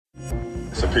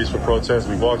It's a peaceful protest.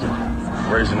 We walking,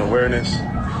 raising awareness.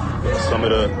 Some of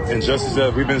the injustices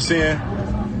that we've been seeing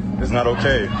is not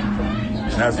okay.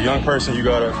 And as a young person, you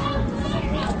gotta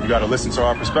listen to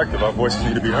our perspective. Our voices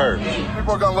need to be heard.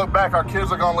 People are gonna look back, our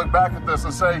kids are gonna look back at this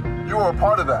and say, you were a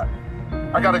part of that.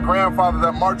 I got a grandfather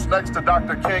that marched next to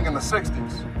Dr. King in the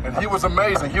 60s, and he was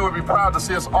amazing. He would be proud to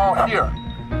see us all here.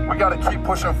 We got to keep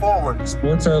pushing forward.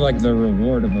 Sports are like the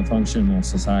reward of a functional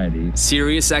society.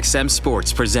 SiriusXM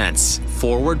Sports presents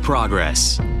Forward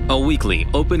Progress, a weekly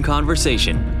open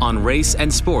conversation on race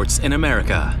and sports in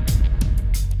America.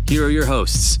 Here are your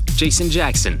hosts, Jason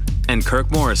Jackson and Kirk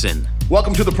Morrison.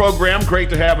 Welcome to the program. Great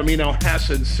to have Amin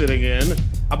Elhassan sitting in,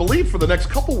 I believe, for the next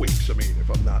couple weeks, Amin, if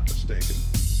I'm not mistaken.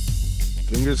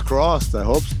 Fingers crossed. I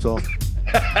hope so.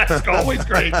 It's always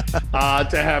great to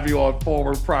have you on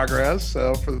Forward Progress.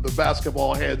 For the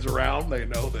basketball heads around, they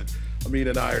know that Amin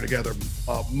and I are together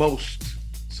most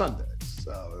Sundays,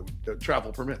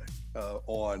 travel permitting,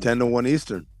 on 10 to 1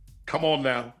 Eastern. Come on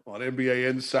now, on NBA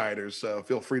Insiders.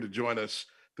 Feel free to join us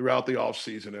throughout the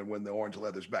offseason and when the Orange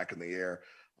Leather's back in the air,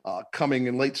 coming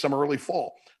in late summer, early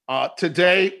fall.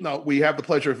 Today, we have the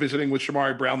pleasure of visiting with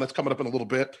Shamari Brown. That's coming up in a little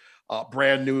bit.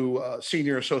 Brand new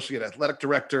Senior Associate Athletic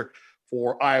Director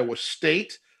for Iowa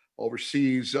State,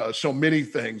 oversees so many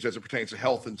things as it pertains to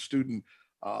health and student,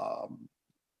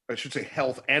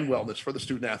 health and wellness for the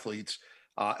student athletes,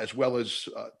 as well as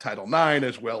Title IX,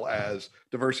 as well as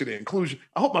diversity and inclusion.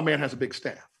 I hope my man has a big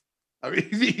staff. I mean,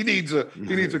 he needs a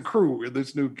crew in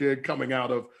this new gig coming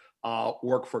out of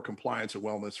work for compliance and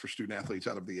wellness for student athletes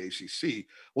out of the ACC.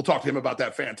 We'll talk to him about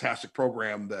that fantastic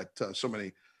program that so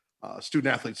many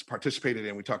student athletes participated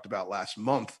in. We talked about last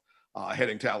month.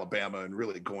 Heading to Alabama and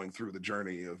really going through the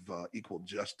journey of equal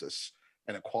justice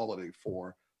and equality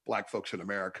for Black folks in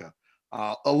America.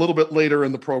 A little bit later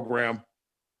in the program,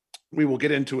 we will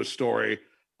get into a story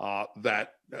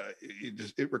that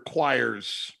it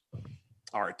requires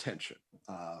our attention.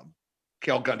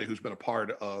 Cale Gundy, who's been a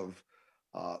part of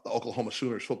the Oklahoma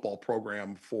Sooners football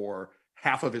program for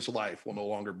half of his life, will no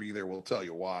longer be there. We'll tell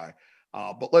you why.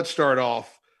 But let's start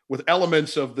off with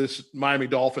elements of this Miami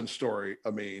Dolphins story,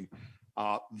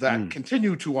 that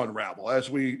continue to unravel. As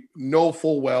we know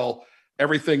full well,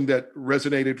 everything that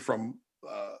resonated from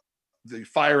the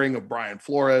firing of Brian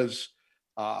Flores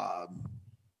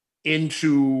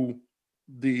into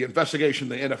the investigation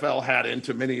the NFL had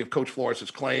into many of Coach Flores'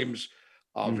 claims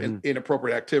of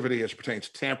inappropriate activity as pertains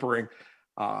to tampering.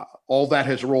 All that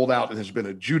has rolled out and has been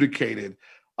adjudicated.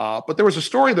 But there was a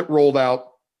story that rolled out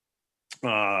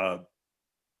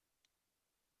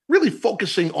really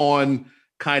focusing on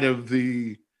kind of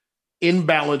the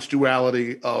imbalanced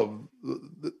duality of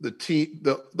the team,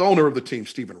 the owner of the team,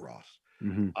 Stephen Ross.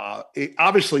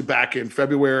 Obviously, back in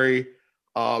February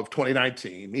of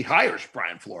 2019, he hires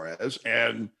Brian Flores,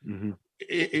 and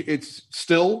it's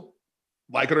still,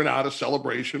 like it or not, a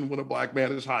celebration when a Black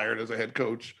man is hired as a head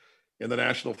coach in the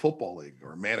National Football League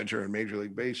or a manager in Major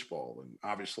League Baseball. And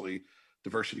obviously,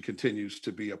 diversity continues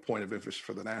to be a point of emphasis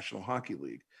for the National Hockey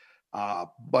League.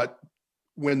 But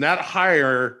when that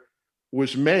hire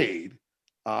was made,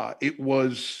 it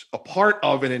was a part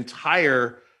of an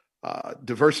entire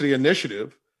diversity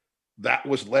initiative that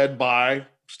was led by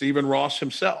Stephen Ross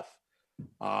himself.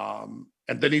 And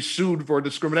then he sued for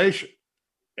discrimination.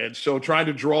 And so trying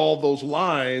to draw those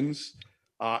lines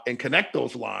and connect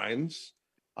those lines,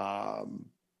 and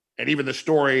even the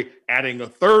story adding a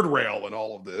third rail in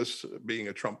all of this, being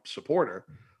a Trump supporter,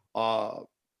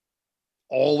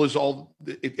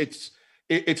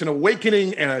 it's an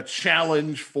awakening and a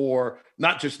challenge for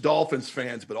not just Dolphins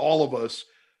fans, but all of us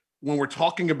when we're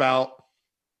talking about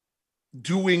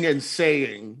doing and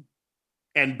saying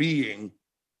and being,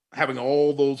 having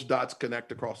all those dots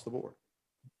connect across the board.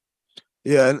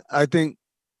 Yeah, and I think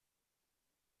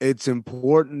it's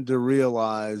important to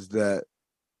realize that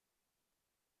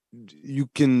you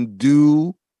can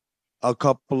do a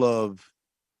couple of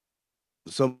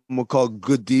some will call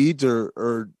good deeds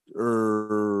or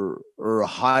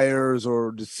hires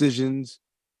or decisions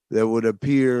that would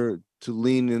appear to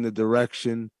lean in the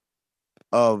direction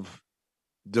of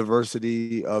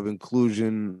diversity, of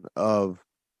inclusion, of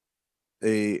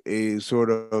a sort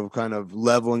of kind of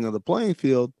leveling of the playing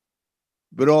field.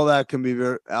 But all that can be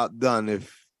very undone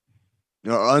if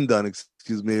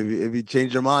you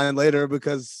change your mind later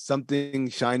because something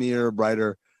shinier,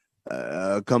 brighter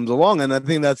comes along. And I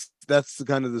think that's the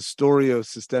kind of the story of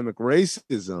systemic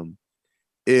racism.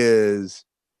 Is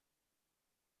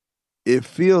it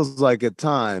feels like at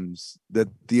times that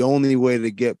the only way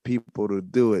to get people to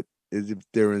do it is if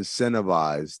they're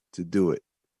incentivized to do it.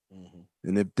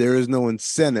 And if there is no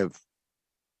incentive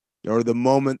or the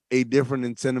moment a different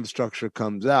incentive structure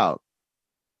comes out,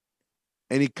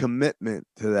 any commitment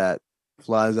to that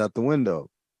flies out the window.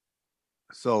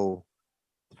 So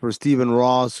for Stephen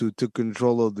Ross, who took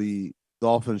control of the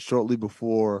Dolphins shortly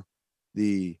before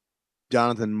the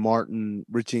Jonathan Martin,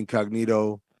 Richie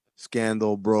Incognito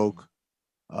scandal broke,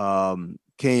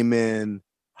 came in,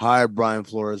 hired Brian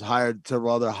Flores, hired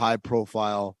several other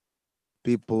high-profile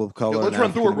people of color. Let's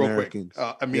run through it real quick.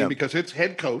 Yeah. Because it's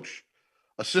head coach,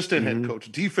 assistant head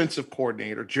coach, defensive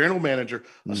coordinator, general manager,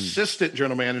 assistant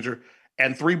general manager,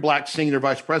 and 3 black senior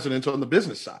vice presidents on the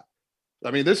business side.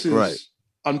 I mean, this is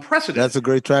unprecedented. That's a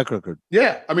great track record.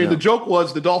 Yeah. I mean, the joke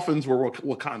was the Dolphins were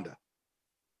Wakanda.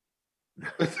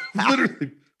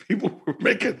 Literally, people were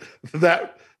making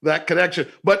that connection.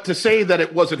 But to say that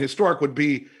it wasn't historic would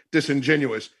be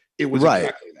disingenuous. It was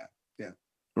exactly that. Yeah.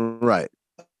 Right.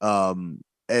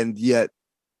 And yet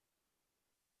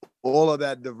all of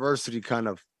that diversity kind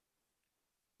of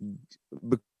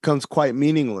becomes quite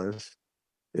meaningless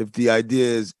if the idea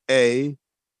is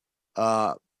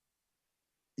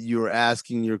you're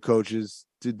asking your coaches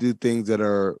to do things that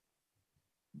are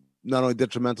not only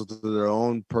detrimental to their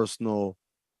own personal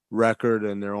record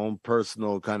and their own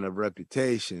personal kind of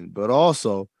reputation, but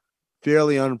also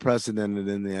fairly unprecedented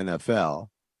in the NFL.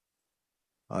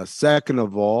 Second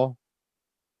of all,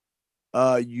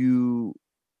 you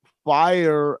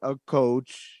fire a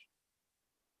coach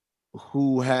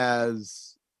who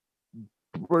has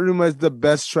pretty much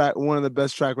one of the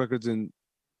best track records in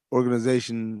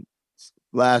organization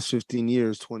last 15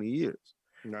 years, 20 years.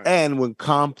 Nice. And when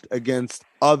comped against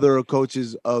other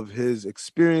coaches of his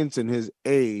experience and his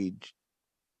age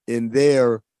in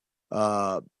their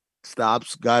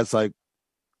stops, guys like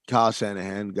Kyle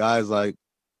Shanahan, guys like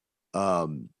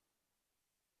Cliff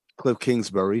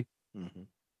Kingsbury.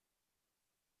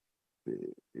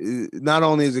 Not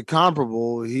only is it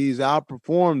comparable, he's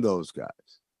outperformed those guys.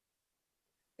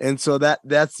 And so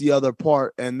that's the other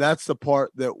part. And that's the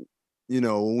part that,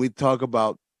 when we talk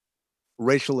about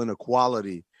racial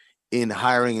inequality in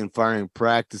hiring and firing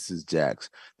practices, Jax,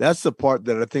 that's the part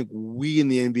that I think we in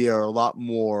the NBA are a lot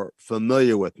more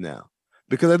familiar with now.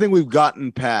 Because I think we've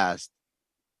gotten past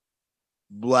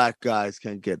black guys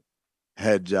can't get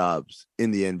head jobs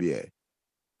in the NBA.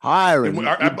 Hiring.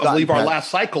 I believe our last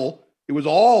cycle, it was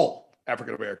all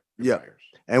African American players.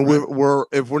 And we're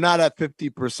if we're not at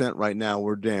 50% right now,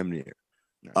 we're damn near.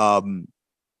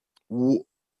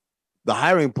 The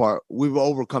hiring part, we've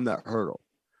overcome that hurdle.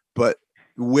 But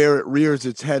where it rears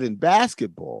its head in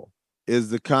basketball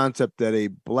is the concept that a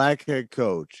black head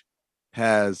coach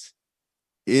has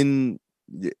in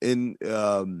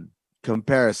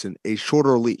comparison a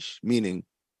shorter leash, meaning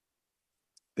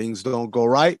things don't go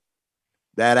right.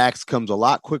 That axe comes a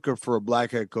lot quicker for a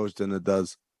black head coach than it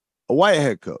does a white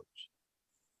head coach.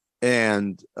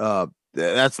 And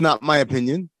that's not my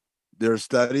opinion. There are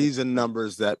studies and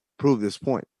numbers that prove this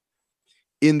point.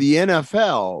 In the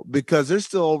NFL, because they're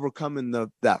still overcoming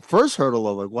that first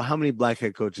hurdle of how many black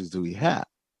head coaches do we have?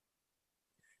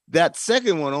 That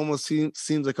second one almost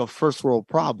seems like a first world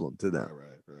problem to them.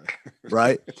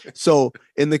 Right? So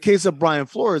in the case of Brian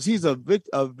Flores, he's a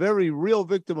very real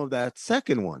victim of that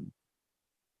second one.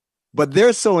 But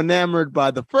they're so enamored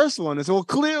by the first one. And so,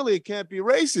 clearly it can't be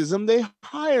racism. They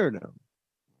hired him.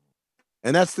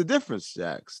 And that's the difference,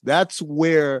 Jax. That's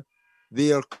where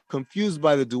they are confused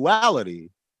by the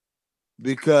duality,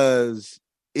 because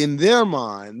in their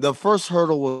mind, the first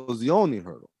hurdle was the only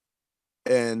hurdle.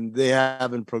 And they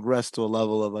haven't progressed to a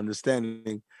level of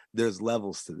understanding there's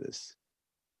levels to this.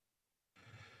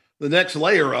 The next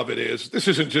layer of it is this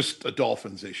isn't just a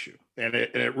Dolphins issue. And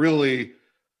it really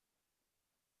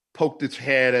poked its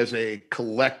head as a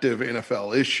collective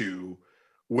NFL issue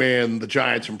when the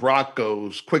Giants and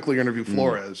Broncos quickly interviewed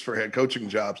Flores for head coaching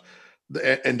jobs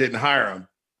and didn't hire him.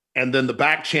 And then the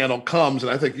back channel comes,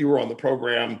 and I think you were on the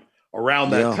program around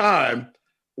that time,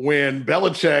 when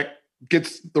Belichick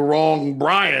gets the wrong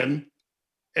Brian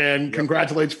and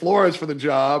congratulates Flores for the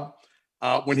job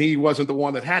when he wasn't the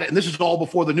one that had it. And this is all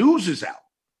before the news is out.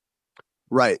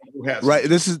 Right. Right.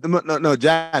 This is no,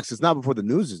 Jax, it's not before the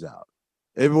news is out.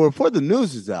 If before the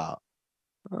news is out,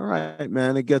 all right,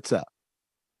 man, it gets out.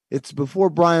 It's before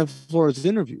Brian Flores is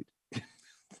interviewed.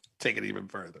 Take it even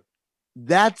further.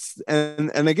 That's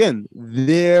and again,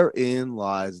 therein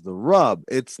lies the rub.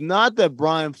 It's not that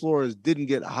Brian Flores didn't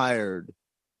get hired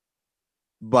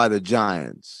by the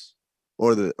Giants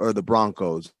or the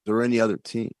Broncos or any other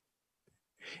team.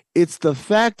 It's the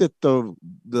fact that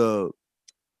the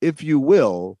if you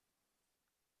will,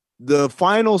 the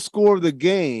final score of the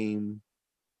game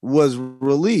was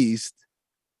released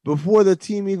before the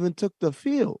team even took the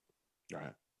field.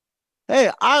 Right. Hey,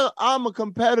 I'm a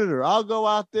competitor. I'll go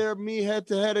out there, me head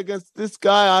to head against this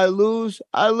guy. I lose.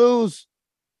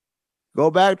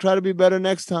 Go back, try to be better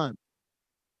next time.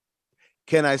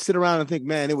 Can I sit around and think,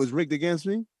 man, it was rigged against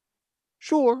me?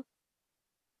 Sure.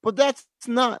 But that's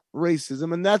not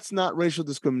racism, and that's not racial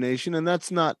discrimination, and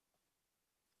that's not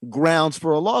grounds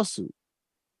for a lawsuit.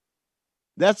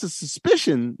 That's a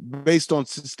suspicion based on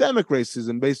systemic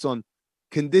racism, based on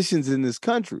conditions in this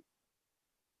country.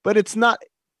 But it's not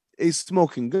a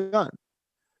smoking gun.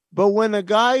 But when a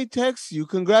guy texts you,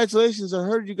 congratulations, I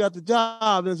heard you got the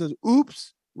job, and says,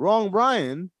 oops, wrong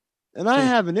Brian, and I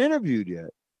haven't interviewed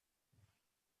yet,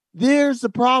 there's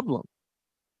the problem.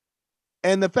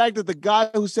 And the fact that the guy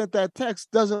who sent that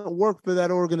text doesn't work for that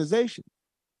organization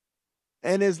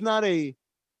and is not a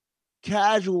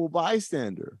casual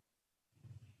bystander.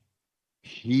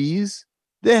 He's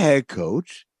the head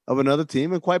coach of another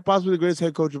team and quite possibly the greatest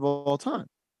head coach of all time.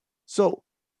 So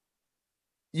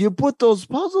you put those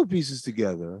puzzle pieces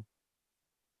together,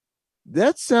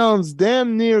 that sounds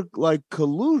damn near like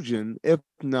collusion, if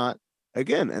not,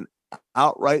 again, an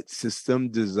outright system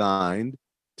designed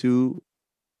to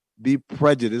be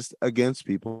prejudiced against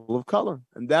people of color.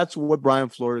 And that's what Brian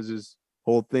Flores'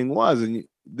 whole thing was. And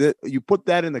you put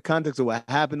that in the context of what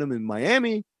happened to him in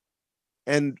Miami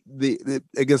and the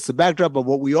against the backdrop of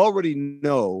what we already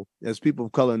know as people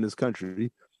of color in this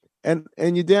country. And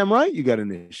you're damn right you got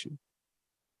an issue.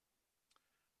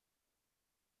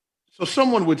 So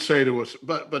someone would say to us,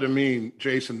 but I mean,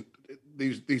 Jason,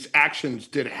 these actions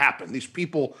did happen. These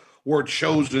people were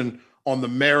chosen on the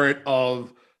merit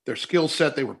of their skill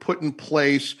set. They were put in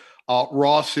place.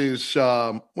 Ross's,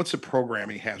 what's the program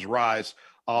he has? Rise.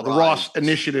 The Ross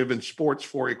Initiative in Sports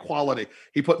for Equality.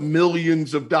 He put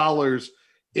millions of dollars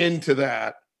into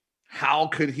that. How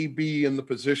could he be in the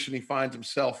position he finds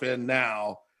himself in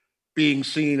now, being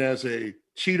seen as a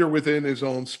cheater within his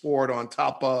own sport on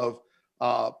top of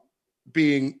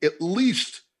being at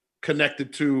least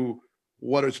connected to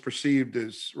what is perceived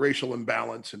as racial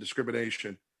imbalance and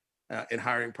discrimination in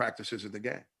hiring practices in the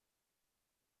game?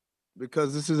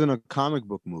 Because this isn't a comic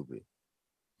book movie.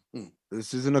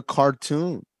 This isn't a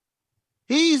cartoon.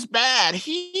 He's bad.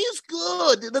 He's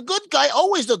good. The good guy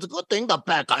always does the good thing. The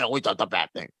bad guy always does the bad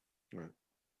thing. Right.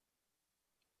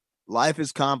 Life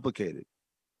is complicated.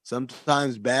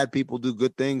 Sometimes bad people do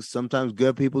good things. Sometimes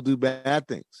good people do bad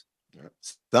things. Right.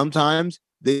 Sometimes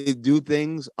they do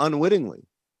things unwittingly.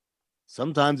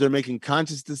 Sometimes they're making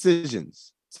conscious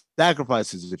decisions,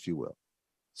 sacrifices, if you will.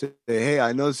 Say, hey,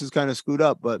 I know this is kind of screwed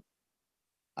up, but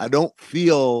I don't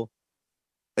feel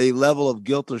a level of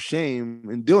guilt or shame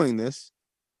in doing this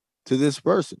to this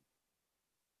person.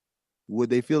 Would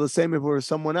they feel the same if it were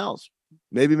someone else?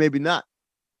 Maybe, maybe not.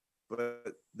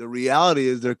 But the reality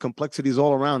is there are complexities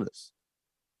all around us.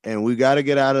 And we got to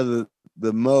get out of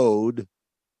the mode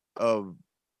of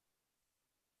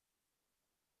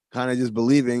kind of just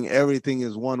believing everything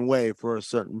is one way for a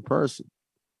certain person.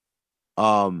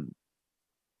 I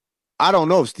don't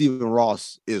know if Stephen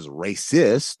Ross is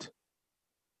racist,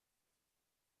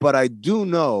 but I do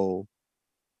know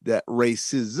that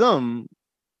racism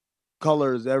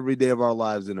colors every day of our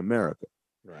lives in America.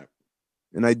 Right.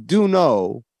 And I do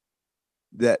know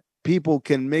that people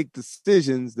can make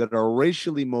decisions that are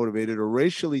racially motivated or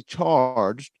racially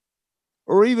charged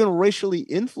or even racially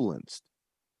influenced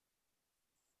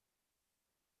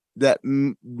that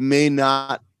may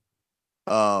not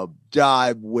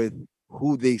jibe with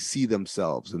who they see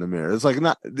themselves in the mirror. It's like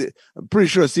I'm pretty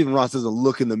sure Stephen Ross doesn't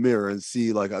look in the mirror and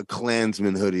see like a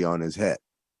Klansman hoodie on his head,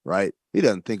 right? He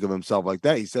doesn't think of himself like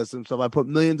that. He says to himself, I put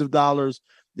millions of dollars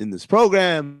in this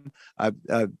program. I've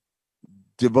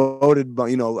devoted,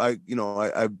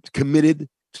 I've committed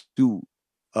to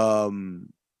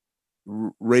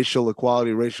racial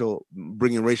equality,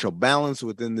 bringing racial balance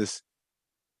within this,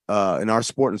 in our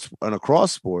sport and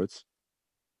across sports.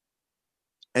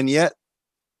 And yet,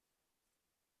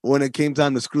 when it came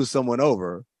time to screw someone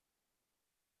over,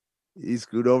 he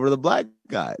screwed over the black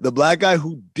guy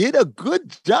who did a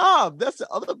good job. That's the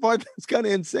other part that's kind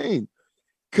of insane.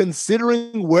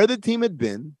 Considering where the team had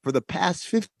been for the past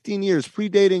 15 years,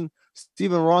 predating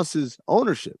Stephen Ross's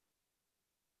ownership,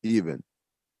 even,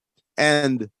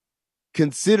 and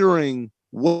considering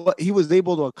what he was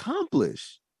able to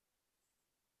accomplish.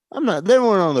 They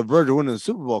weren't on the verge of winning the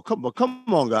Super Bowl. Come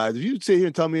on, guys. If you sit here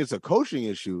and tell me it's a coaching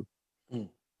issue,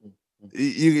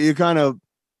 you're kind of,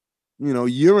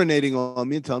 urinating on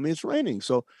me and telling me it's raining.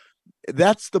 So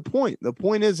that's the point. The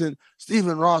point isn't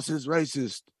Stephen Ross is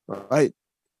racist, right?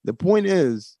 The point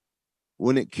is,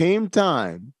 when it came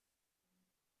time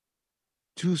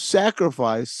to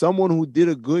sacrifice someone who did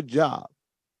a good job,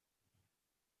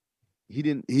 he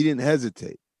didn't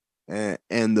hesitate.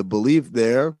 And the belief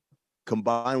there,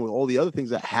 combined with all the other things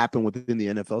that happen within the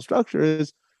NFL structure,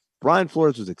 is Brian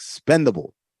Flores was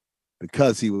expendable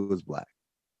because he was Black.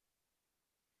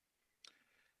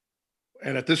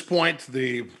 And at this point,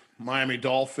 the Miami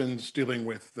Dolphins, dealing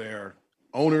with their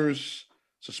owners'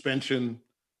 suspension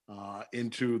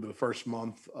into the first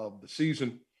month of the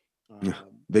season.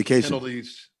 Vacation.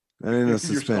 Penalties. That ain't a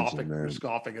suspension, man. You're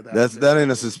scoffing at that. That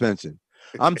ain't a suspension.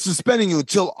 I'm suspending you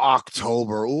until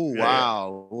October. Oh,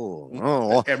 wow.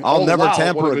 Oh, I'll never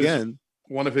tamper again.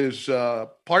 One of his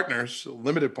partners,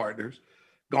 limited partners,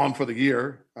 gone for the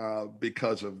year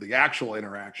because of the actual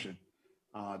interaction,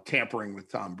 tampering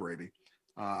with Tom Brady.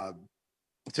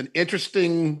 It's an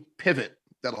interesting pivot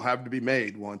that'll have to be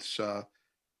made once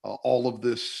all of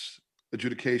this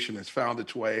adjudication has found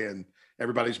its way and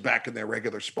everybody's back in their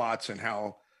regular spots and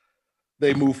how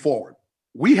they move forward.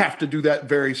 We have to do that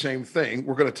very same thing.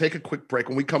 We're going to take a quick break.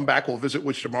 When we come back, we'll visit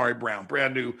with Shamari Brown,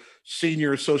 brand new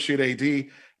senior associate AD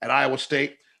at Iowa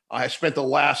State. I spent the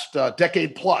last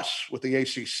decade plus with the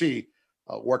ACC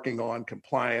working on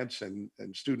compliance and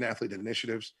student athlete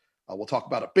initiatives. We'll talk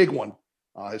about a big one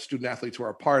as student athletes were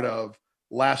a part of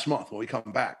last month when we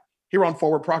come back here on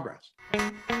Forward Progress.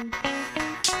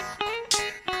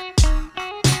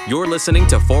 You're listening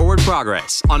to Forward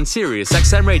Progress on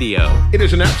SiriusXM Radio. It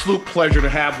is an absolute pleasure to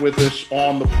have with us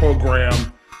on the program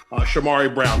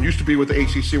Shamari Brown. Used to be with the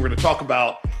ACC. We're going to talk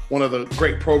about one of the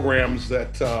great programs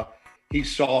that he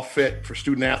saw fit for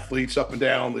student athletes up and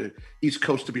down the East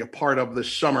Coast to be a part of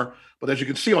this summer. But as you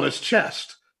can see on his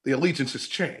chest, the allegiance has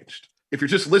changed. If you're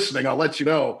just listening, I'll let you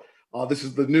know this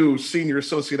is the new Senior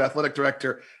Associate Athletic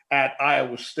Director at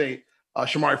Iowa State.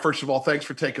 Shamari, first of all, thanks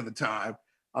for taking the time.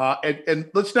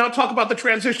 And let's now talk about the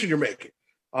transition you're making.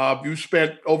 You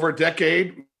spent over a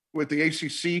decade with the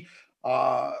ACC,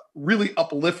 really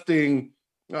uplifting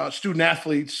student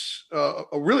athletes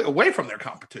really away from their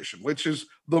competition, which is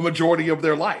the majority of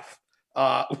their life,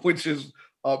 which is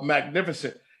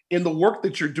magnificent. In the work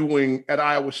that you're doing at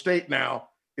Iowa State now,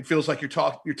 it feels like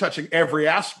you're touching every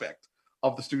aspect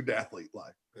of the student athlete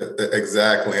life.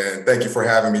 Exactly. And thank you for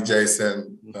having me,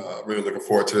 Jason. Really looking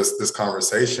forward to this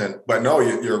conversation. But no,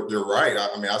 you're right.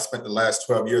 I mean, I spent the last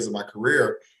 12 years of my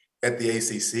career at the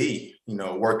ACC,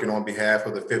 working on behalf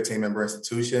of the 15-member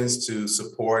institutions to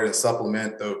support and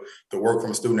supplement the work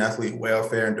from a student athlete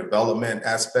welfare and development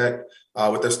aspect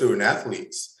with their student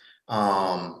athletes.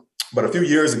 But a few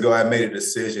years ago, I made a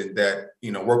decision that,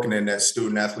 working in that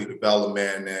student athlete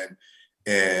development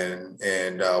and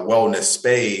wellness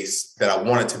space, that I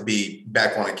wanted to be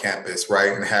back on a campus,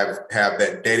 right, and have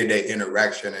that day-to-day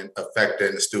interaction and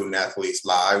affecting the student athletes'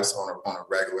 lives on a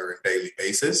regular and daily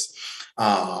basis.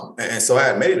 And so I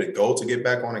had made it a goal to get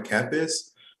back on a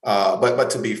campus. But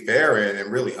to be fair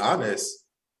and really honest,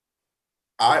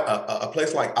 a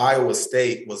place like Iowa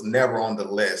State was never on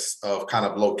the list of kind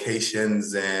of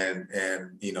locations and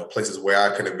places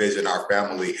where I could envision our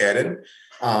family heading.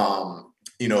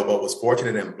 But was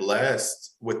fortunate and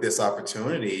blessed with this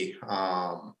opportunity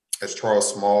as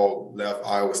Charles Small left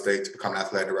Iowa State to become an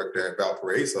athletic director at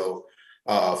Valparaiso,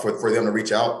 for them to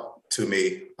reach out to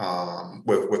me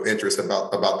with interest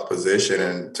about the position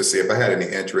and to see if I had any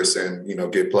interest in,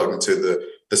 get plugged into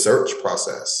the search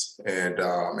process.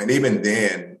 And even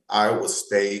then, Iowa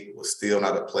State was still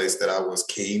not a place that I was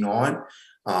keen on.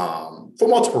 For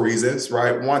multiple reasons,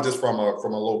 right? One, just from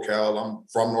a locale. I'm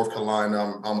from North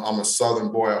Carolina. I'm a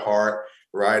Southern boy at heart,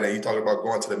 right? And you talk about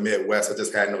going to the Midwest. I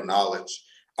just had no knowledge.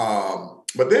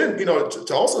 But then,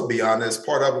 to also be honest,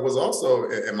 part of it was also,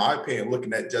 in my opinion,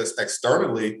 looking at just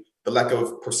externally the lack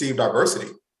of perceived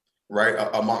diversity, right,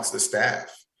 amongst the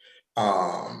staff.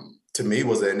 To me,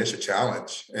 was the initial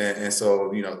challenge. And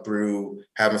so, through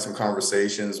having some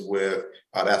conversations with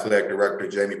the athletic director,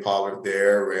 Jamie Pollard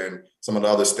there, and some of the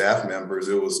other staff members,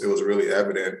 it was really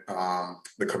evident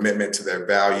the commitment to their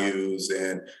values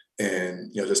and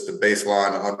just the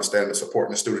baseline of understanding and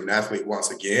supporting the student athlete once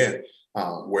again,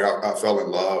 where I fell in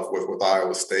love with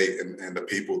Iowa State and the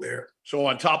people there. So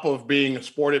on top of being a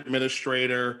sport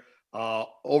administrator,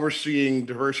 overseeing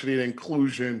diversity and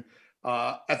inclusion,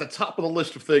 at the top of the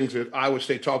list of things that Iowa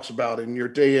State talks about in your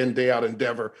day in, day out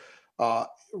endeavor,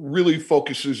 really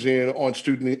focuses in on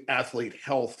student athlete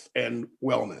health and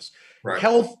wellness. Right.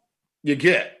 Health, you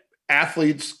get.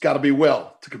 Athletes got to be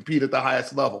well to compete at the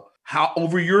highest level. How,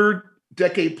 over your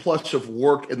decade plus of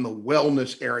work in the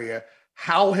wellness area,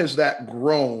 how has that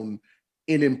grown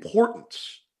in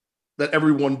importance that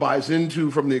everyone buys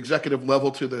into, from the executive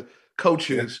level to the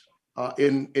coaches?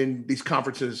 In these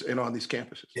conferences and on these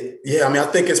campuses? Yeah, I mean, I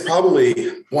think it's probably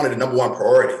one of the number one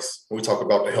priorities when we talk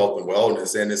about the health and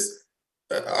wellness. And it's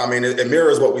I mean, it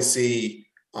mirrors what we see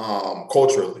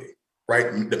culturally,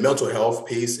 right? The mental health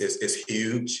piece is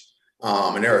huge.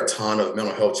 And there are a ton of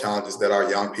mental health challenges that our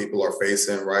young people are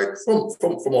facing, right? For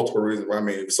multiple reasons. Right? I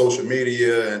mean, social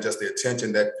media and just the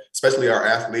attention that, especially our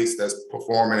athletes that's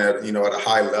performing at a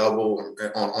high level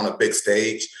on a big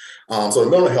stage. So the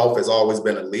mental health has always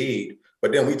been a lead.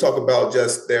 But then we talk about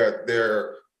just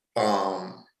the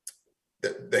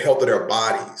health of their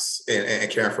bodies and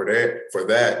caring for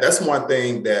that. That's one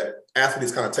thing that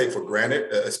athletes kind of take for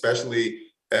granted, especially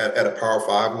at a Power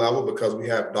 5 level, because we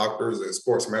have doctors and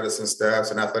sports medicine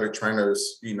staffs and athletic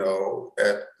trainers,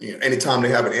 anytime they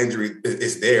have an injury,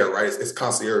 it's there, right? It's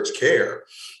concierge care.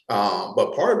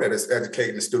 But part of that is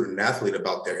educating the student and athlete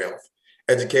about their health,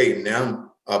 educating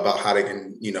them about how they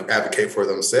can, advocate for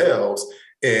themselves.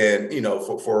 And,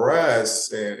 for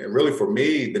us, and really for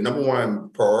me, the number one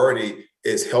priority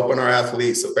is helping our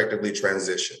athletes effectively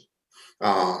transition.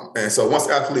 And so once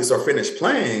athletes are finished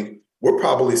playing, we're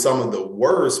probably some of the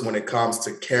worst when it comes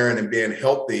to caring and being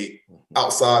healthy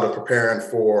outside of preparing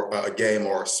for a game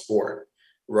or a sport,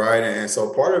 right? And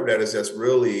so part of that is just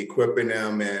really equipping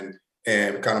them and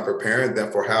kind of preparing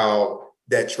them for how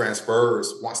that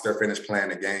transfers once they're finished playing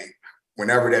the game,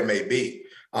 whenever that may be.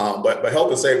 But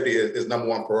health and safety is number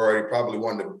one priority. Probably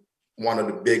one of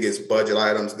the biggest budget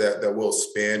items that we'll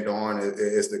spend on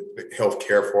is the health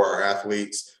care for our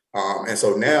athletes. And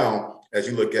so now, as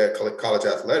you look at college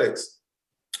athletics,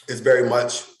 it's very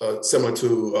much similar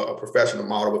to a professional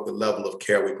model with the level of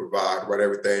care we provide, right?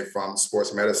 Everything from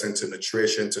sports medicine to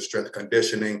nutrition to strength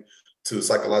conditioning to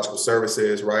psychological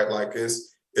services, right? Like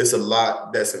it's a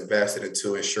lot that's invested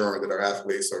into ensuring that our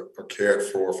athletes are cared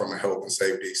for from a health and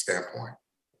safety standpoint.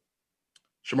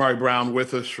 Shamari Brown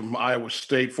with us from Iowa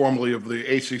State, formerly of the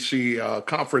ACC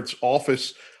conference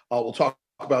office. We'll talk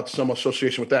about some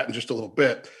association with that in just a little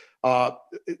bit.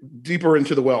 Deeper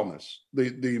into the wellness,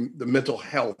 the mental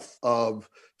health of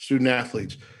student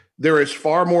athletes. There is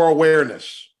far more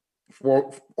awareness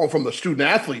from the student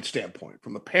athlete standpoint,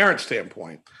 from the parent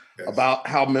standpoint, yes, about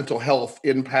how mental health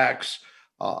impacts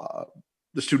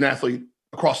the student athlete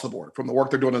across the board, from the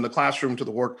work they're doing in the classroom to the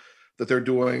work that they're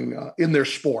doing in their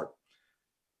sport.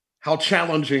 How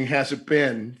challenging has it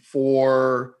been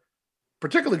for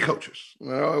particularly coaches?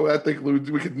 I think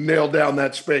we could nail down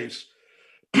that space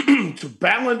to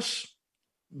balance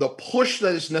the push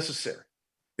that is necessary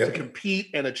to compete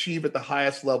and achieve at the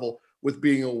highest level with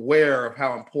being aware of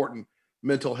how important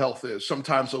mental health is.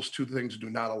 Sometimes those two things do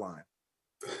not align.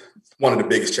 One of the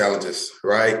biggest challenges,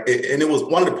 right? And it was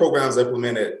one of the programs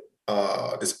implemented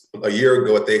just a year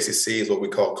ago at the ACC is what we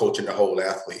call coaching the whole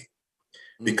athlete.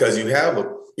 Because you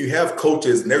have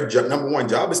coaches and their number one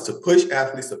job is to push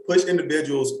athletes, to push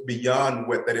individuals beyond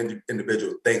what that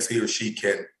individual thinks he or she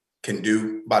can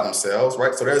do by themselves,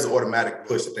 right? So there's an automatic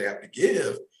push that they have to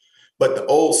give. But the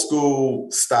old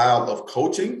school style of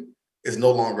coaching is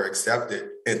no longer accepted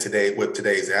with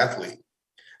today's athlete.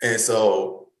 And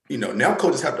so, now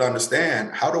coaches have to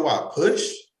understand, how do I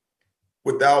push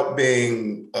without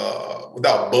bullying,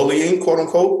 quote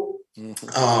unquote?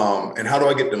 Mm-hmm. And how do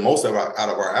I get the most out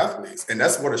of our athletes? And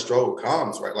that's where the struggle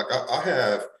comes, right? Like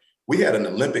we had an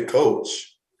Olympic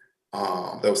coach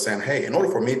that was saying, hey, in order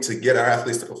for me to get our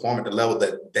athletes to perform at the level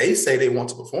that they say they want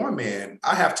to perform in,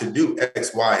 I have to do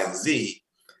X, Y, and Z.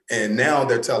 And now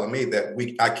they're telling me that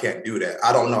I can't do that.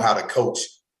 I don't know how to coach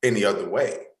any other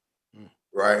way,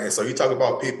 right? And so you talk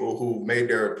about people who made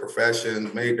their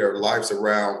profession, made their lives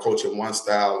around coaching one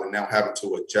style and now having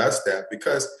to adjust that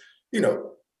because,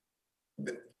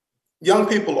 young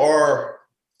people are,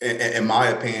 in my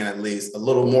opinion at least, a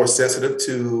little more sensitive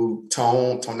to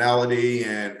tonality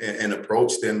and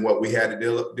approach than what we had to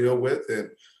deal with. And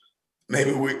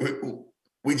maybe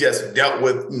we just dealt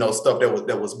with, stuff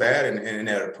that was bad in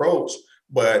that approach.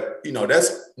 But,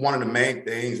 that's one of the main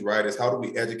things, right, is how do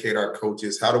we educate our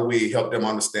coaches? How do we help them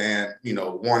understand,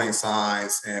 warning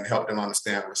signs and help them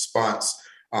understand response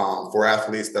for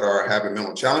athletes that are having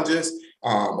mental challenges?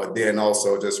 But then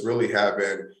also just really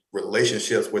having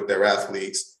relationships with their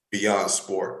athletes beyond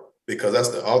sport, because that's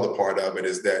the other part of it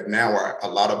is that now a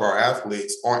lot of our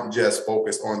athletes aren't just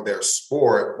focused on their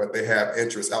sport, but they have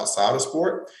interests outside of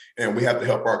sport. And we have to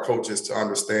help our coaches to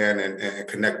understand and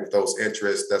connect with those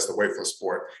interests that's away from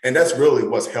sport. And that's really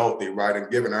what's healthy, right?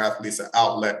 And giving our athletes an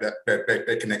outlet that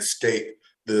they can escape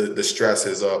the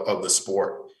stresses of the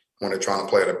sport when they're trying to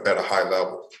play at a high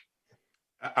level.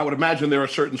 I would imagine there are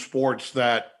certain sports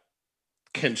that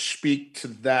can speak to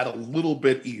that a little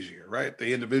bit easier, right?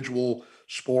 The individual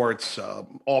sports,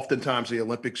 oftentimes the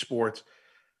Olympic sports.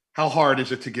 How hard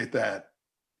is it to get that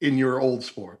in your old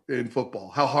sport, in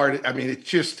football? How hard? I mean,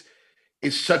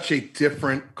 is such a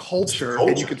different culture.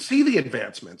 And you can see the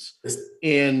advancements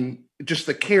in just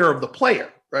the care of the player,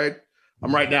 right?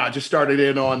 I just started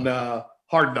in on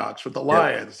Hard Knocks with the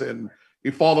Lions, and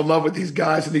you fall in love with these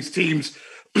guys and these teams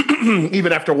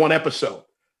even after one episode.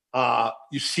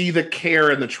 You see the care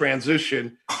and the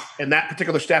transition, and that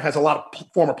particular staff has a lot of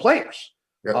former players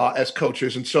as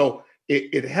coaches. And so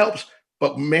it helps.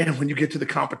 But man, when you get to the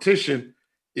competition,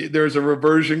 there's a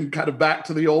reversion kind of back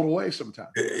to the old way sometimes.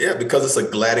 Yeah, because it's a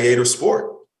gladiator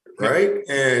sport, right?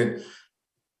 Yeah. And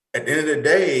at the end of the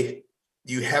day,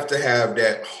 you have to have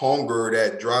that hunger,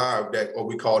 that drive, that what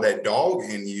we call that dog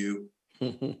in you,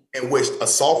 in which a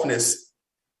softness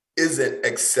isn't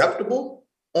acceptable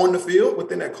on the field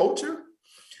within that culture.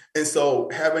 And so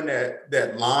having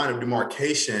that line of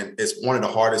demarcation is one of the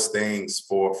hardest things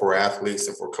for athletes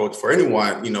and for coach, for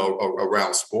anyone,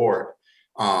 around sport.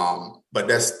 But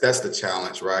that's the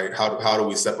challenge, right? How do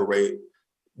we separate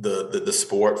the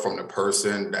sport from the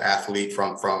person, the athlete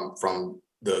from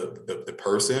the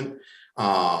person,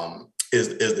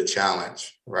 is the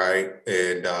challenge, right?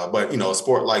 And but a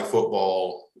sport like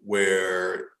football,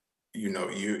 where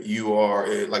you are,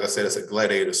 like I said, it's a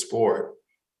gladiator sport.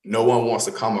 No one wants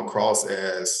to come across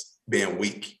as being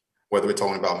weak, whether we're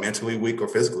talking about mentally weak or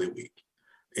physically weak.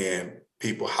 And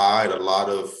people hide a lot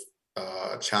of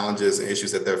challenges and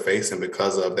issues that they're facing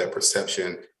because of that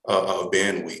perception of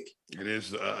being weak. It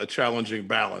is a challenging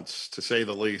balance, to say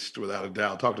the least, without a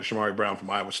doubt. Talk to Shamari Brown from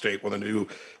Iowa State, one of the new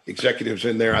executives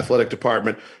in their athletic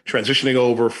department, transitioning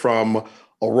over from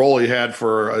a role he had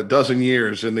for a dozen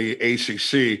years in the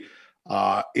ACC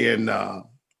in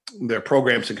their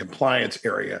programs and compliance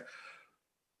area.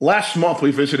 Last month,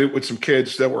 we visited with some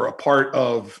kids that were a part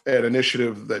of an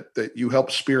initiative that you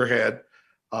helped spearhead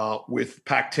with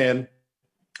Pac-10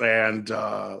 and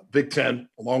Big Ten,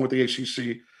 along with the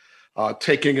ACC,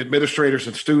 taking administrators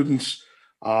and students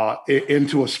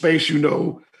into a space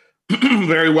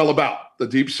very well about, the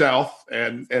Deep South,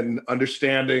 and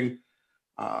understanding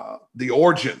the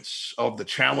origins of the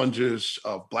challenges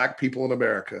of Black people in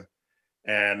America,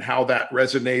 and how that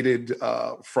resonated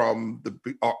from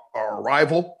our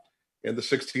arrival in the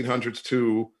 1600s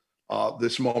to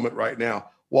this moment right now.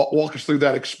 Walk us through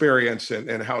that experience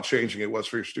and how changing it was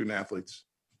for your student athletes.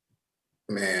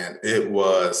 Man, it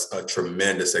was a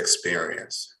tremendous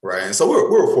experience, right? And so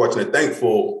we're fortunate,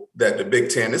 thankful that the Big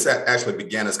Ten, this actually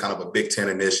began as kind of a Big Ten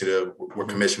initiative where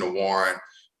Commissioner Warren,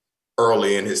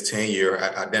 early in his tenure,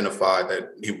 identified that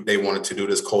they wanted to do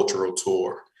this cultural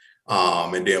tour.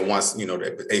 And then once, the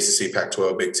ACC,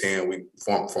 Pac-12, Big Ten, we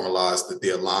formalized the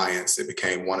alliance. It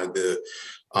became one of the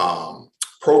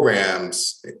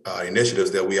programs,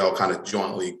 initiatives that we all kind of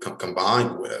jointly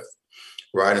combined with,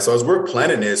 right? And so as we're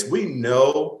planning this, we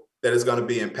know that it's going to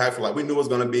be impactful. Like, we knew it was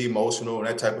going to be emotional and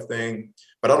that type of thing,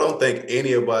 but I don't think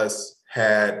any of us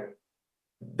had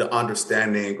the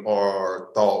understanding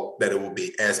or thought that it would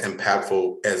be as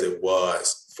impactful as it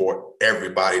was for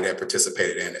everybody that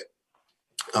participated in it.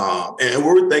 And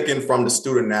we were thinking from the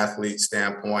student athlete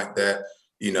standpoint that,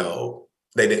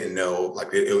 they didn't know,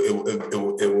 like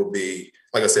it would be,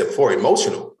 like I said before,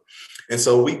 emotional. And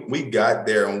so we got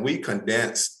there and we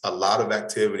condensed a lot of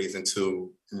activities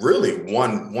into really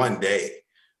one day,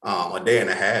 a day and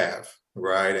a half,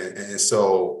 right? And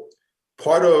so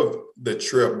part of the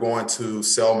trip going to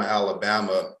Selma,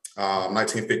 Alabama,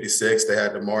 1956, they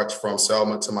had to march from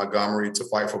Selma to Montgomery to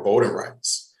fight for voting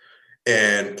rights.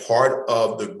 And part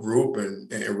of the group,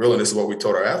 and really this is what we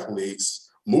told our athletes,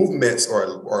 movements are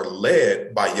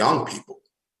led by young people,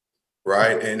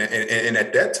 right? And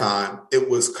at that time, it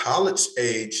was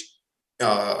college-age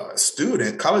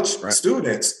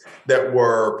students that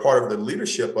were part of the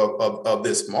leadership of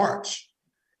this march.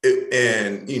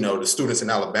 The students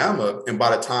in Alabama, and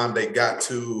by the time they got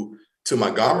to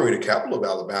Montgomery, the capital of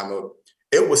Alabama,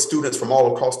 it was students from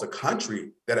all across the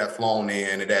country that had flown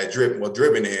in and that had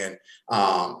driven in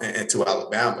into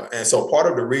Alabama. And so part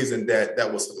of the reason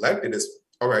that was selected is,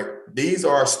 all right, these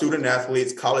are student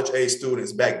athletes, college-age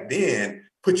students. Back then,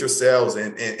 put yourselves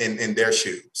in their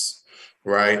shoes,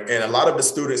 right? And a lot of the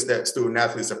student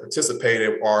athletes that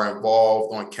participated are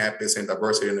involved on campus in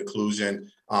diversity and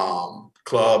inclusion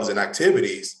clubs and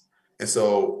activities. And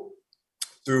so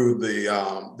through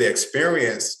the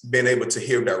experience, being able to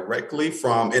hear directly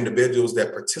from individuals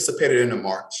that participated in the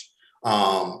march.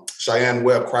 Cheyenne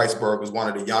Webb Kreisberg was one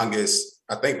of the youngest,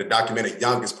 I think the documented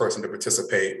youngest person to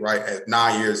participate, right, at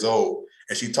 9 years old.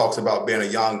 And she talks about being a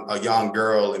young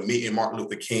girl and meeting Martin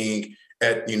Luther King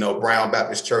at, Brown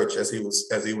Baptist Church as he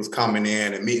was coming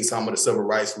in, and meeting some of the civil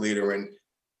rights leader. And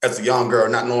as a young girl,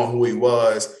 not knowing who he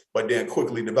was, but then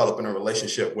quickly developing a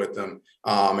relationship with them.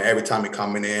 And every time he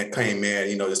came in,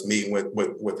 you know, just meeting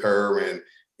with her and,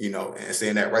 you know, and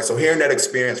seeing that, right? So hearing that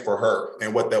experience for her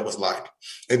and what that was like.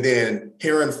 And then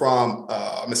hearing from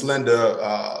Miss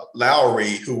Linda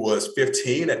Lowry, who was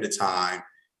 15 at the time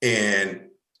and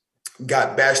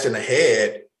got bashed in the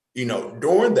head, you know,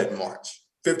 during that march.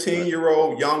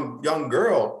 15-year-old young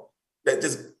girl that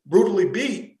just brutally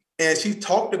beat. And she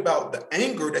talked about the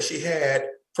anger that she had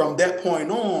from that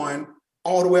point on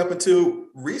all the way up until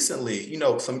recently, you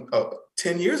know, some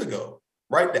 10 years ago.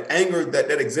 Right, the anger that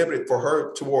exhibited for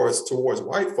her towards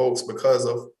white folks because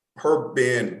of her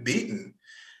being beaten,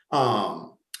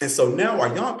 and so now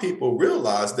our young people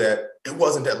realize that it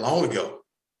wasn't that long ago,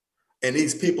 and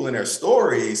these people in their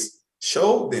stories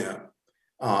showed them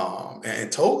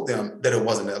and told them that it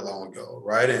wasn't that long ago,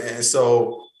 right? And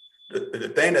so the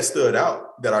thing that stood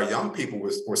out that our young people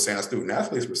were saying, our student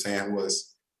athletes were saying,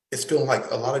 was it's feeling like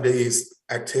a lot of these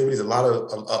activities, a lot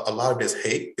of this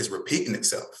hate is repeating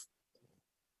itself.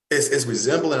 It's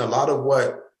resembling a lot of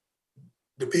what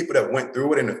the people that went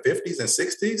through it in the 50s and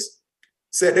 60s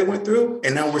said they went through.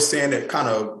 And now we're seeing it kind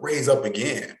of raise up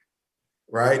again,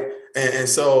 right? And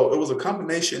so it was a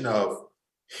combination of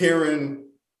hearing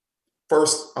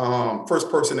first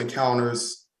person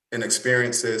encounters and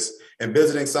experiences and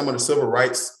visiting some of the civil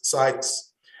rights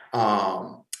sites.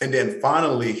 And then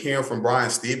finally hearing from Brian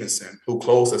Stevenson, who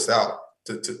closed us out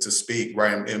to speak,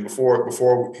 right? And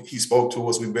before he spoke to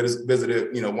us, we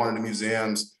visited, you know, one of the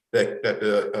museums that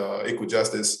the Equal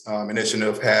Justice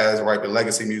Initiative has, right? The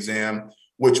Legacy Museum,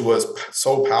 which was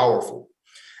so powerful.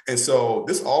 And so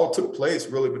this all took place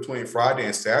really between Friday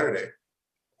and Saturday.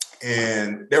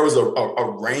 And there was a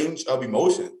range of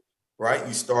emotion, right?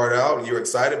 You start out and you're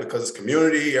excited because it's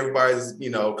community, everybody's,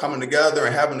 you know, coming together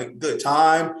and having a good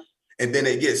time. And then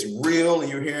it gets real and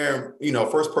you're hearing, you know,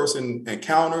 first person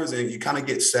encounters and you kind of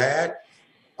get sad.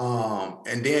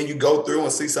 And then you go through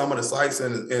and see some of the sites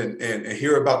and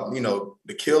hear about, you know,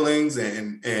 the killings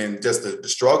and just the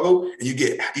struggle. And you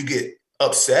get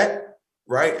upset,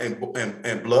 right?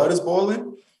 And blood is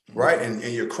boiling, right? And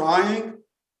you're crying.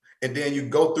 And then you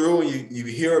go through and you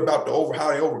hear about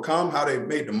how they overcome, how they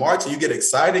made the march, and you get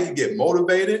excited, you get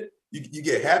motivated. You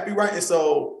get happy, right? And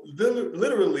so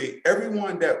literally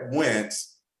everyone that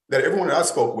I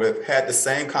spoke with had the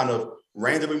same kind of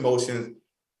range of emotions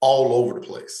all over the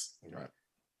place. Right.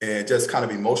 And just kind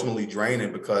of emotionally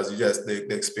draining because just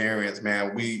the experience,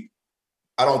 man,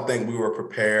 I don't think we were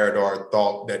prepared or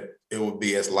thought that it would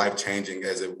be as life-changing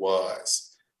as it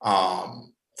was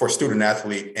for student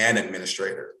athlete and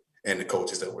administrator and the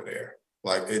coaches that were there.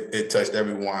 Like it touched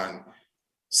everyone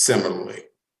similarly.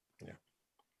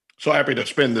 So happy to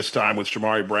spend this time with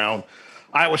Shamari Brown,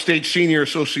 Iowa State Senior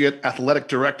Associate Athletic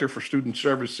Director for Student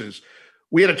Services.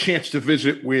 We had a chance to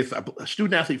visit with a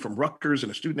student athlete from Rutgers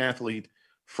and a student athlete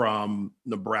from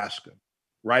Nebraska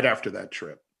right after that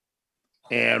trip.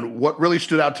 And what really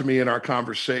stood out to me in our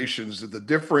conversations is the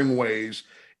differing ways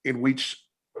in which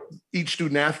each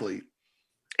student athlete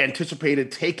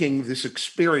anticipated taking this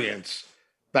experience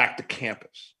back to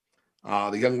campus.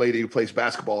 The young lady who plays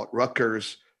basketball at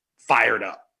Rutgers fired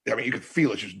up. I mean, you could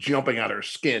feel it just jumping out of her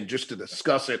skin just to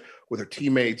discuss it with her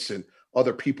teammates and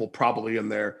other people probably in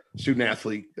their student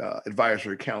athlete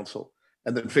advisory council,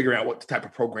 and then figuring out what type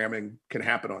of programming can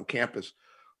happen on campus.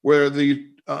 Where the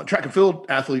track and field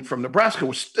athlete from Nebraska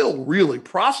was still really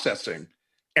processing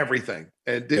everything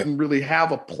and didn't really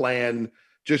have a plan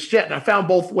just yet. And I found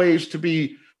both ways to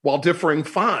be, while differing,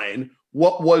 fine.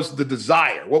 What was the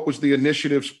desire? What was the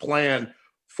initiative's plan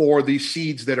for these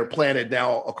seeds that are planted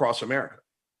now across America?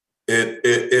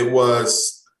 It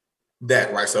was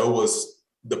that, right? So it was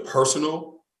the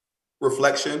personal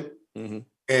reflection and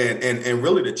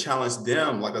really to challenge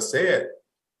them. Like I said,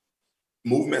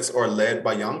 movements are led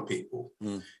by young people.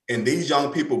 And these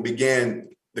young people began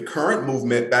the current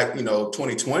movement back,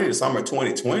 2020, the summer of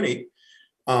 2020.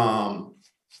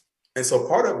 And so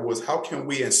part of it was, how can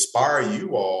we inspire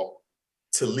you all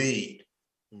to lead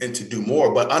and to do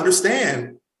more? But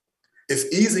understand, it's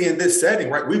easy in this setting,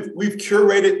 right? We've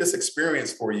curated this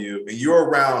experience for you, and you're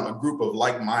around a group of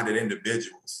like-minded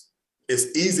individuals.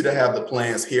 It's easy to have the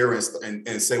plans here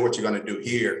and say what you're going to do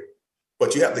here,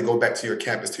 but you have to go back to your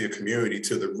campus, to your community,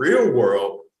 to the real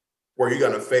world where you're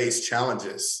going to face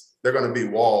challenges. There are going to be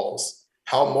walls.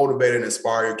 How motivated and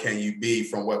inspired can you be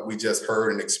from what we just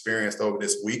heard and experienced over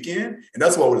this weekend? And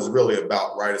that's what it was really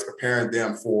about, right? It's preparing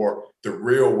them for the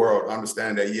real world,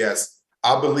 understanding that, yes,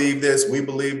 I believe this, we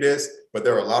believe this, but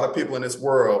there are a lot of people in this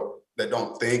world that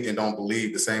don't think and don't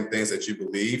believe the same things that you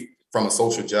believe from a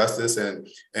social justice and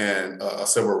a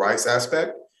civil rights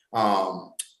aspect.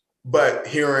 But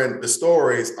hearing the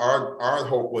stories, our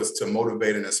hope was to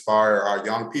motivate and inspire our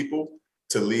young people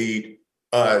to lead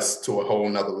us to a whole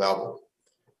nother level.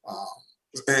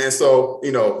 And so,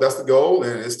 that's the goal,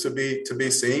 and it's to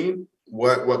be seen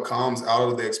what comes out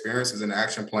of the experiences and the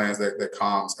action plans that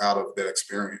comes out of that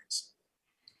experience.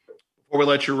 Before we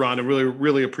let you run, I really,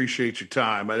 really appreciate your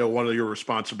time. I know one of your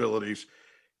responsibilities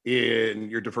in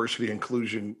your diversity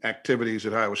inclusion activities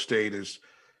at Iowa State is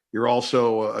you're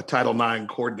also a Title IX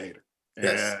coordinator.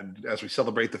 Yes. And as we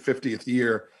celebrate the 50th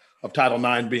year of Title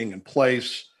IX being in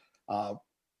place,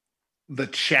 the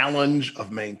challenge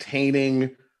of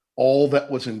maintaining all that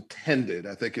was intended,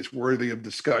 I think, is worthy of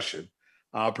discussion,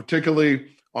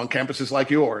 particularly on campuses like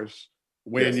yours,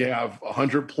 when you have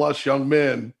 100 plus young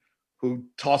men who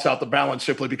toss out the balance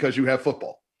simply because you have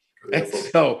football. And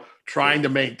so trying to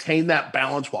maintain that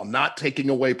balance while not taking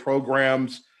away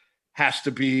programs has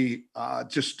to be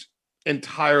just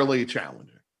entirely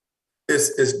challenging.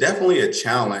 It's definitely a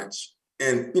challenge.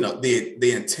 And,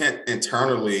 the intent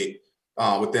internally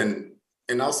within,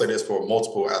 and I'll say this for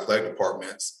multiple athletic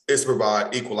departments, is to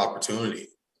provide equal opportunity.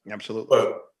 Absolutely.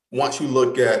 But once you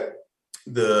look at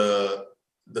the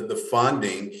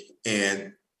funding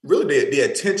and really the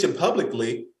attention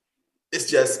publicly,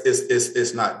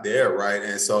 it's not there, right?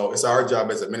 And so it's our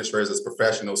job as administrators, as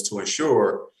professionals, to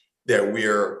ensure that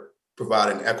we're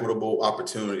providing equitable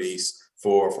opportunities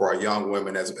for our young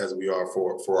women as we are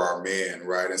for our men,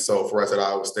 right? And so for us at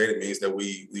Iowa State, it means that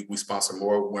we sponsor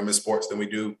more women's sports than we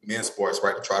do men's sports,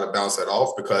 right? To try to balance that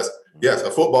off, because yes, a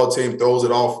football team throws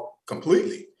it off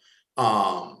completely.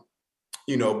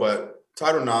 But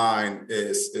Title IX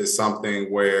is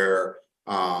something where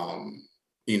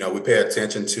we pay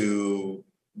attention to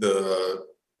the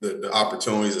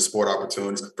opportunities, the sport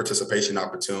opportunities, participation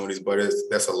opportunities, but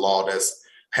that's a law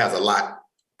has a lot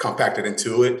compacted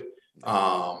into it.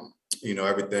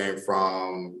 Everything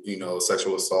from,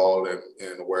 sexual assault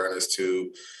and awareness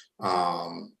to,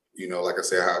 like I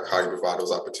said, how you provide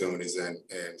those opportunities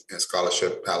and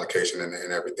scholarship allocation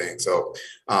and everything. So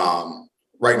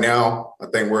right now, I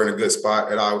think we're in a good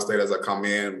spot at Iowa State as I come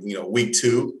in, week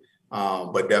 2,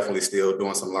 but definitely still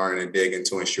doing some learning and digging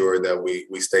to ensure that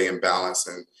we stay in balance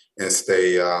and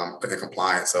stay in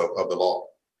compliance of the law.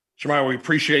 Shemar, we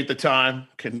appreciate the time.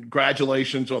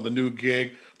 Congratulations on the new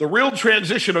gig. The real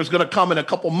transition is going to come in a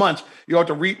couple months. You have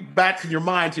to read back in your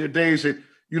mind to your days at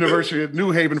University of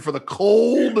New Haven for the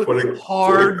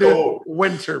hard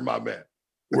winter, my man.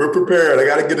 We're prepared. I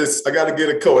got to get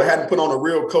a coat. I hadn't put on a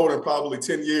real coat in probably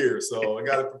 10 years, so I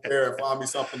got to prepare and find me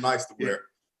something nice to wear.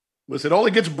 Listen, it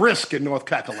only gets brisk in North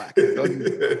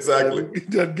Kakalaki. Exactly. It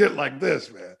doesn't get like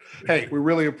this, man. Hey, we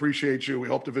really appreciate you. We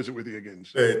hope to visit with you again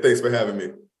soon. Hey, thanks for having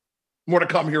me. More to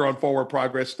come here on Forward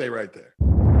Progress. Stay right there.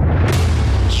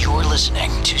 You're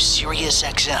listening to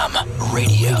SiriusXM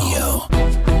Radio.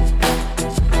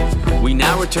 We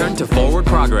now return to Forward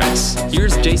Progress.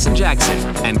 Here's Jason Jackson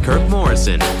and Kirk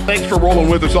Morrison. Thanks for rolling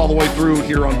with us all the way through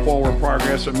here on Forward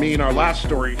Progress. Our last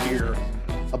story here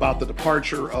about the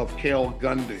departure of Cale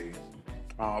Gundy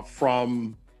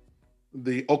from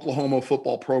the Oklahoma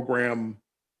football program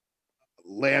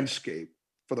landscape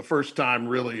for the first time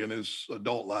really in his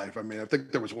adult life. I mean, I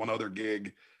think there was one other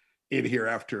gig in here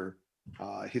after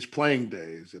his playing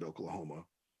days at Oklahoma,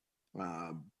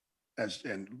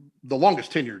 and the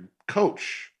longest tenured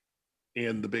coach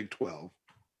in the Big 12,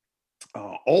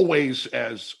 always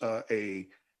as a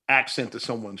accent to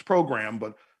someone's program,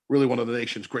 but really one of the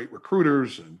nation's great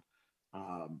recruiters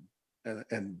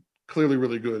and clearly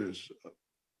really good as a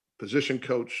position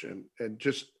coach and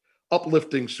just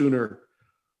uplifting Sooner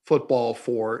football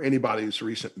for anybody's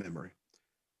recent memory.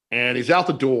 And he's out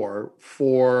the door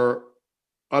for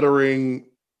uttering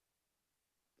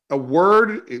a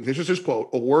word, this is his quote,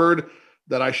 a word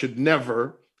that I should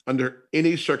never, under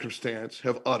any circumstance,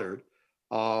 have uttered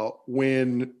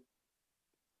when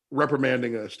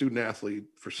reprimanding a student athlete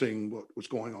for seeing what was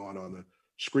going on the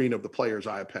screen of the player's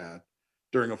iPad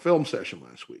during a film session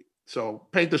last week. So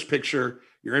paint this picture.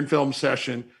 You're in film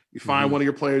session. You find one of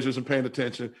your players isn't paying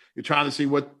attention. You're trying to see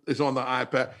what is on the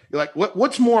iPad. You're like,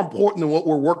 what's more important than what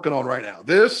we're working on right now?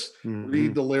 This,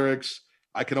 read the lyrics.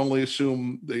 I can only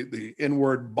assume the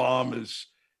N-word bomb is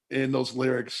in those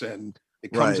lyrics and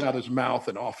it comes out his mouth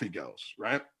and off he goes,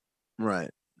 right? Right.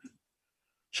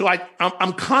 So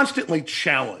I'm constantly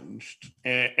challenged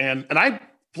and I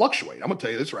fluctuate. I'm going to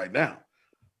tell you this right now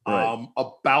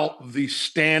about the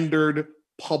standard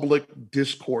public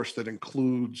discourse that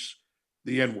includes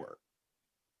the N-word.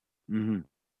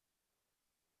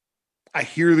 I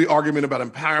hear the argument about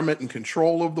empowerment and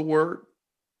control of the word,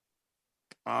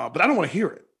 but I don't want to hear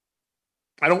it.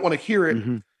 I don't want to hear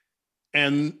it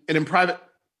And in private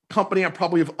company, I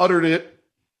probably have uttered it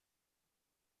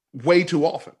way too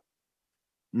often.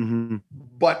 Mm-hmm.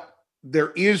 But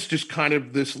there is just kind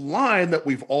of this line that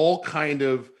we've all kind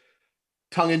of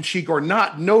tongue-in-cheek or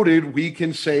not noted, we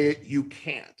can say it, you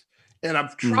can't. And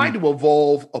I've tried to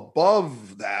evolve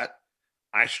above that.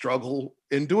 I struggle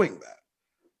in doing that.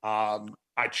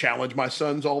 I challenge my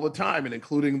sons all the time, and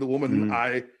including the woman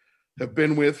I have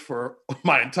been with for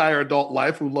my entire adult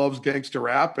life, who loves gangster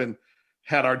rap and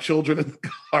had our children in the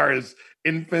car as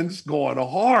infants going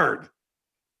hard.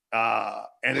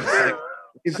 And it's like,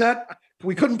 is that,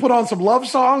 we couldn't put on some love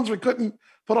songs. We couldn't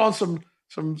put on some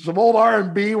old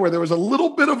R&B where there was a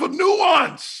little bit of a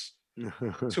nuance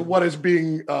to what is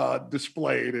being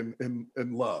displayed in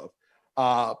love.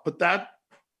 But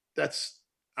that's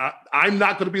I'm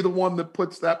not going to be the one that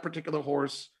puts that particular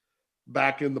horse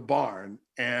back in the barn.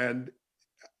 And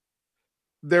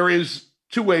there is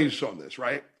two ways on this,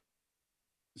 right?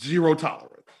 Zero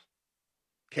tolerance.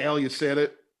 Cal, you said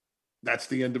it. That's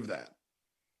the end of that.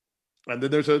 And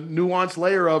then there's a nuanced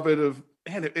layer of it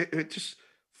man, it just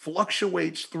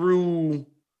fluctuates through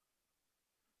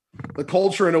the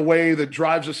culture in a way that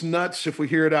drives us nuts if we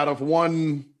hear it out of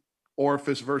one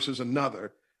orifice versus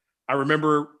another. I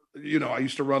remember, I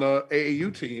used to run a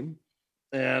AAU team,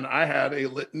 and I had a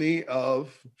litany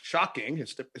of shocking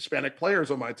Hispanic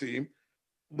players on my team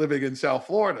living in South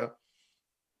Florida.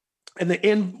 And the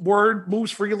N word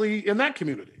moves freely in that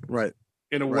community. Right.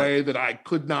 In a way that I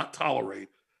could not tolerate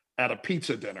at a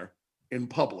pizza dinner in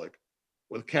public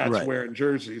with cats wearing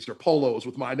jerseys or polos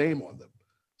with my name on them.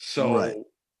 So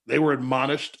they were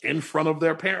admonished in front of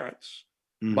their parents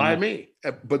by me.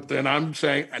 But then I'm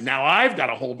saying, and now I've got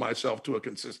to hold myself to a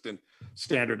consistent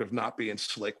standard of not being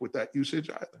slick with that usage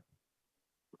either.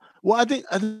 Well, I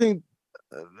think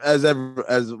as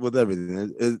with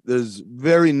everything, there's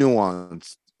very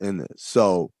nuanced in this.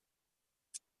 So,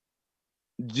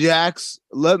 Jax,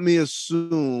 let me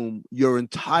assume your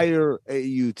entire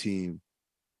AU team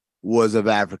was of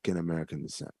African American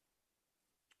descent.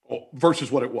 Oh,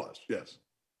 versus what it was, yes.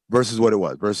 Versus what it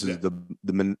was, versus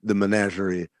the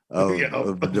menagerie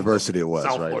of diversity it was,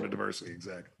 South right? Florida diversity,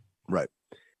 exactly. Right.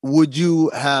 Would you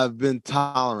have been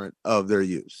tolerant of their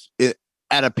use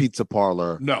at a pizza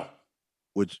parlor? No.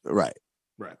 Right.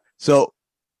 So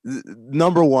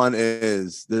number one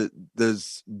is the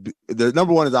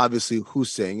number one is obviously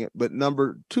who's saying it, but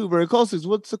number two, very close, is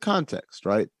what's the context,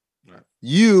 right?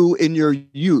 You in your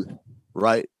youth,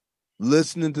 right,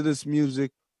 listening to this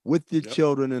music with your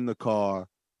children in the car,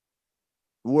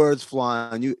 words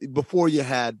flying, before you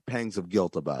had pangs of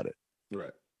guilt about it.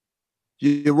 Right.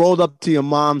 You rolled up to your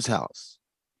mom's house,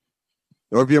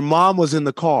 or if your mom was in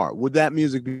the car, would that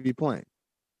music be playing?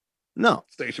 No.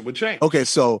 Station would change. Okay,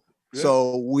 so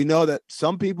we know that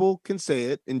some people can say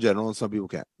it in general and some people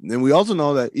can't. And then we also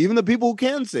know that even the people who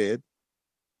can say it,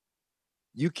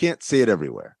 you can't say it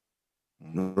everywhere.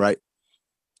 Right?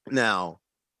 Now,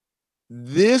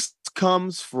 this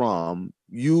comes from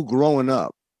you growing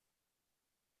up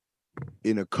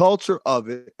in a culture of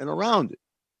it and around it.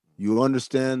 You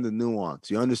understand the nuance.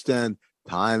 You understand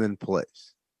time and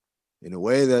place in a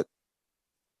way that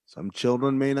some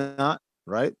children may not,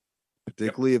 right?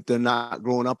 Particularly if they're not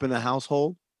growing up in a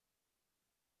household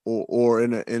or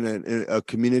in a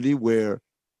community where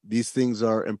these things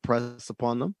are impressed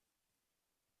upon them.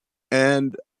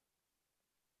 And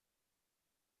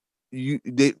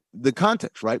the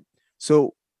context, right?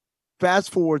 So fast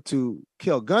forward to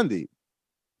Cale Gundy.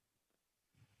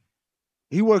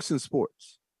 He works in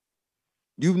sports.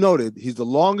 You've noted he's the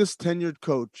longest tenured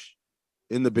coach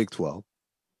in the Big 12,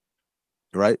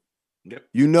 right? Yep.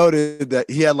 You noted that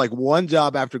he had like one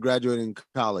job after graduating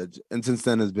college, and since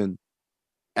then has been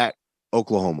at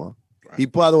Oklahoma.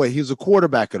 Right. By the way, he was a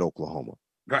quarterback at Oklahoma.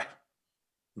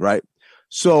 Right.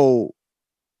 So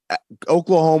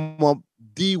Oklahoma,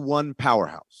 D1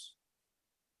 powerhouse.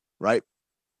 Right.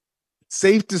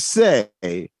 Safe to say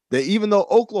that even though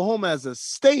Oklahoma as a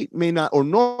state may not, or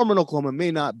Norman, Oklahoma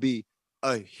may not be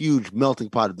a huge melting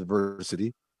pot of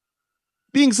diversity,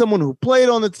 being someone who played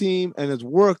on the team and has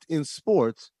worked in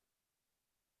sports,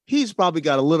 he's probably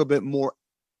got a little bit more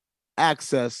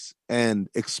access and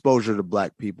exposure to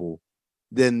Black people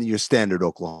than your standard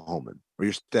Oklahoman or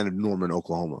your standard Norman,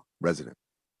 Oklahoma resident.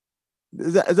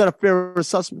 Is that a fair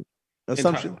assumption?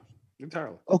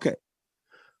 Entirely. Okay.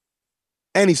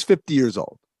 And he's 50 years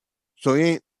old. So he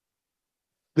ain't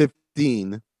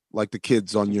 15 like the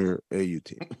kids on your AU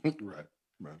team. Right.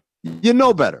 You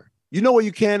know better. You know what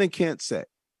you can and can't say.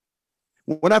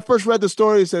 When I first read the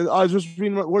story, it said, I was just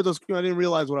reading words on screen. I didn't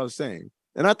realize what I was saying.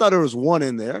 And I thought there was one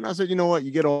in there. And I said, you know what?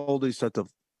 You get older, you start to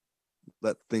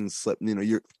let things slip. You know,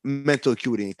 your mental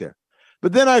acuity ain't there.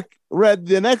 But then I read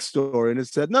the next story and it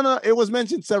said, no, it was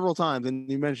mentioned several times, and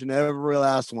you mentioned every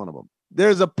last one of them.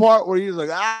 There's a part where you're like,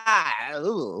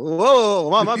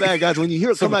 whoa, my bad, guys. When you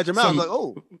hear it come out your mouth, like,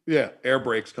 oh. Yeah, air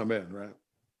brakes come in, right?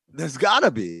 There's gotta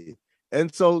be.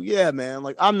 And so, yeah, man,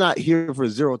 like, I'm not here for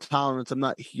zero tolerance. I'm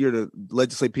not here to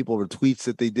legislate people over tweets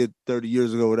that they did 30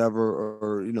 years ago, whatever,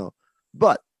 or you know,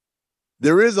 but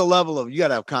there is a level of, you got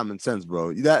to have common sense,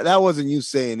 bro. That wasn't you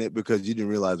saying it because you didn't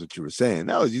realize what you were saying.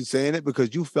 That was you saying it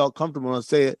because you felt comfortable to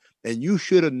say it, and you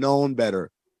should have known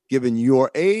better given your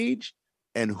age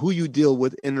and who you deal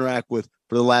with, interact with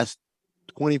for the last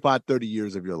 25, 30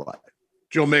 years of your life.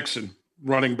 Joe Mixon,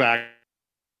 running back.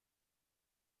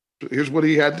 Here's what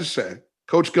he had to say.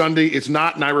 Coach Gundy is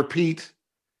not, and I repeat,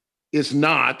 is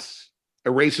not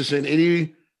a racist in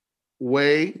any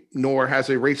way, nor has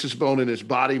a racist bone in his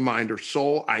body, mind, or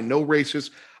soul. I know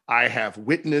racists. I have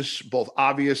witnessed both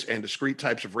obvious and discrete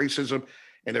types of racism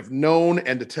and have known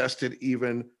and detested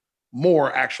even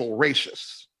more actual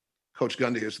racists. Coach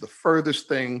Gundy is the furthest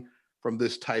thing from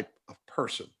this type of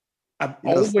person. I'm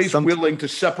always willing to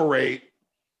separate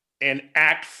and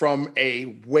act from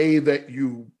a way that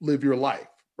you live your life,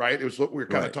 right? It was what we were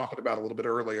kind of talking about a little bit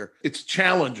earlier. It's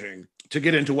challenging to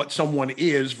get into what someone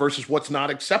is versus what's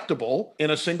not acceptable in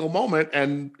a single moment.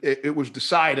 And it was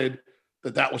decided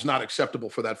that that was not acceptable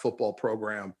for that football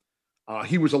program.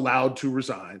 He was allowed to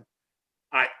resign.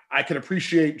 I can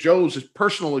appreciate Joe's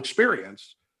personal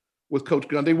experience with Coach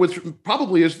Gundy, which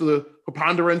probably is the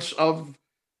preponderance of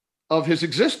his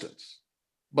existence.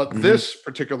 But this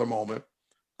particular moment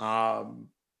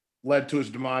led to his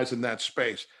demise in that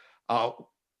space.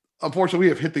 Unfortunately, we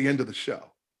have hit the end of the show.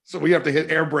 So we have to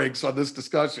hit air brakes on this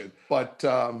discussion. But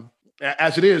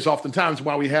as it is, oftentimes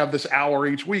why we have this hour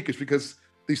each week is because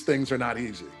these things are not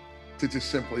easy to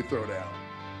just simply throw down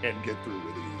and get through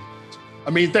with ease. I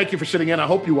mean, thank you for sitting in. I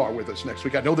hope you are with us next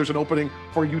week. I know there's an opening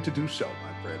for you to do so,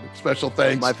 my friend. Special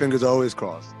thanks. My fingers are always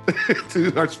crossed.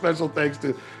 Our special thanks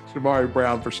to Shamari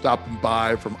Brown for stopping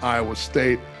by from Iowa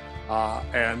State.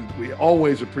 And we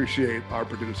always appreciate our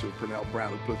producer, Pernell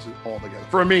Brown, who puts it all together.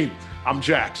 For Amin, I'm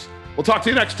Jax. We'll talk to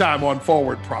you next time on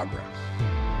Forward Progress.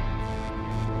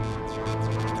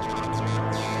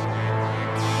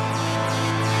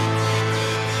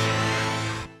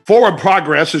 Forward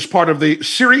Progress is part of the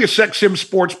SiriusXM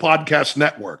Sports Podcast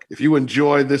Network. If you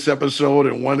enjoyed this episode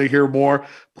and want to hear more,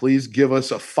 please give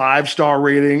us a 5-star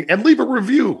rating and leave a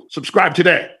review. Subscribe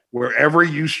today, wherever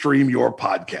you stream your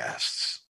podcasts.